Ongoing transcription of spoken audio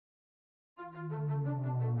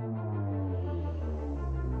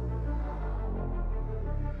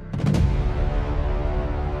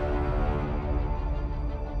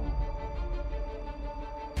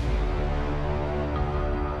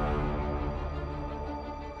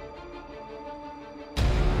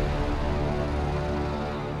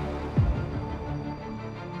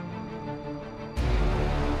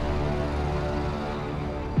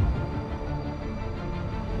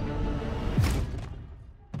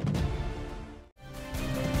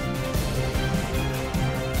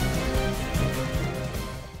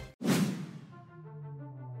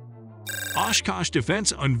Oshkosh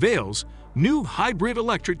Defense unveils new hybrid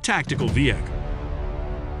electric tactical vehicle.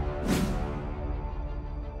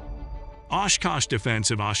 Oshkosh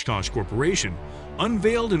Defense of Oshkosh Corporation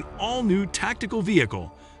unveiled an all-new tactical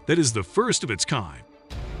vehicle that is the first of its kind.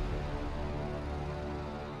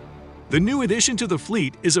 The new addition to the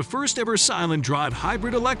fleet is a first-ever silent drive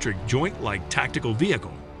hybrid electric joint-like tactical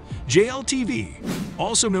vehicle, JLTV,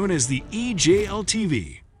 also known as the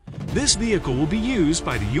eJLTV. This vehicle will be used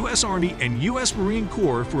by the U.S. Army and U.S. Marine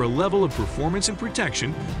Corps for a level of performance and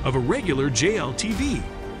protection of a regular JLTV,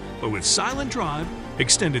 but with silent drive,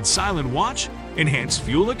 extended silent watch, enhanced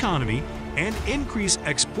fuel economy, and increased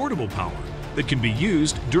exportable power that can be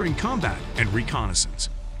used during combat and reconnaissance.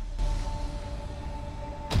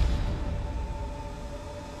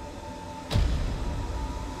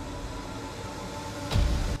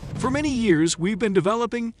 For many years, we've been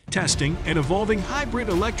developing, testing, and evolving hybrid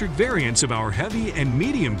electric variants of our heavy and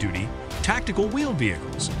medium-duty tactical wheeled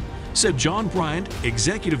vehicles, said John Bryant,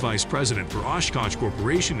 Executive Vice President for Oshkosh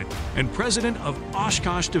Corporation and President of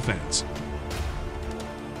Oshkosh Defense.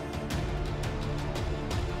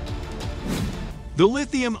 The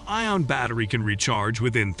lithium-ion battery can recharge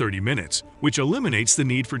within 30 minutes, which eliminates the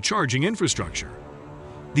need for charging infrastructure.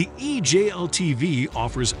 The eJLTV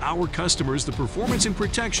offers our customers the performance and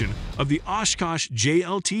protection of the Oshkosh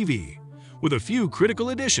JLTV, with a few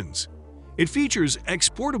critical additions. It features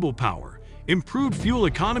exportable power, improved fuel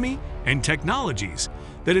economy, and technologies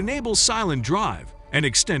that enable silent drive and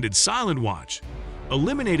extended silent watch,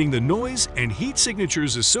 eliminating the noise and heat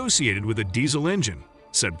signatures associated with a diesel engine,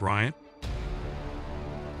 said Bryant.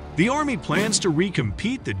 The Army plans to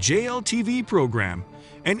recompete the JLTV program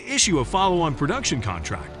and issue a follow-on production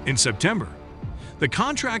contract in September. The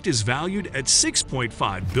contract is valued at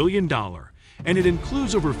 $6.5 billion, and it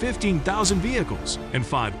includes over 15,000 vehicles and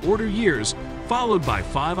 5 order years, followed by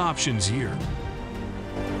 5 options year.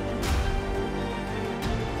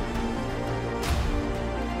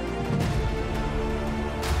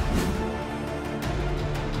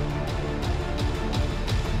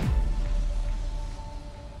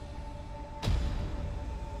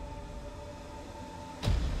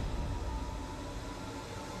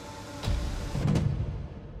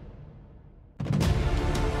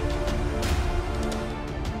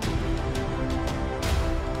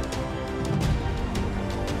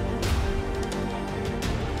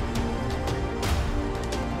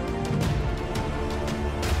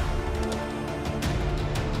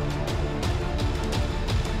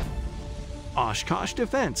 Oshkosh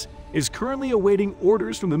Defense is currently awaiting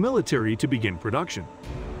orders from the military to begin production.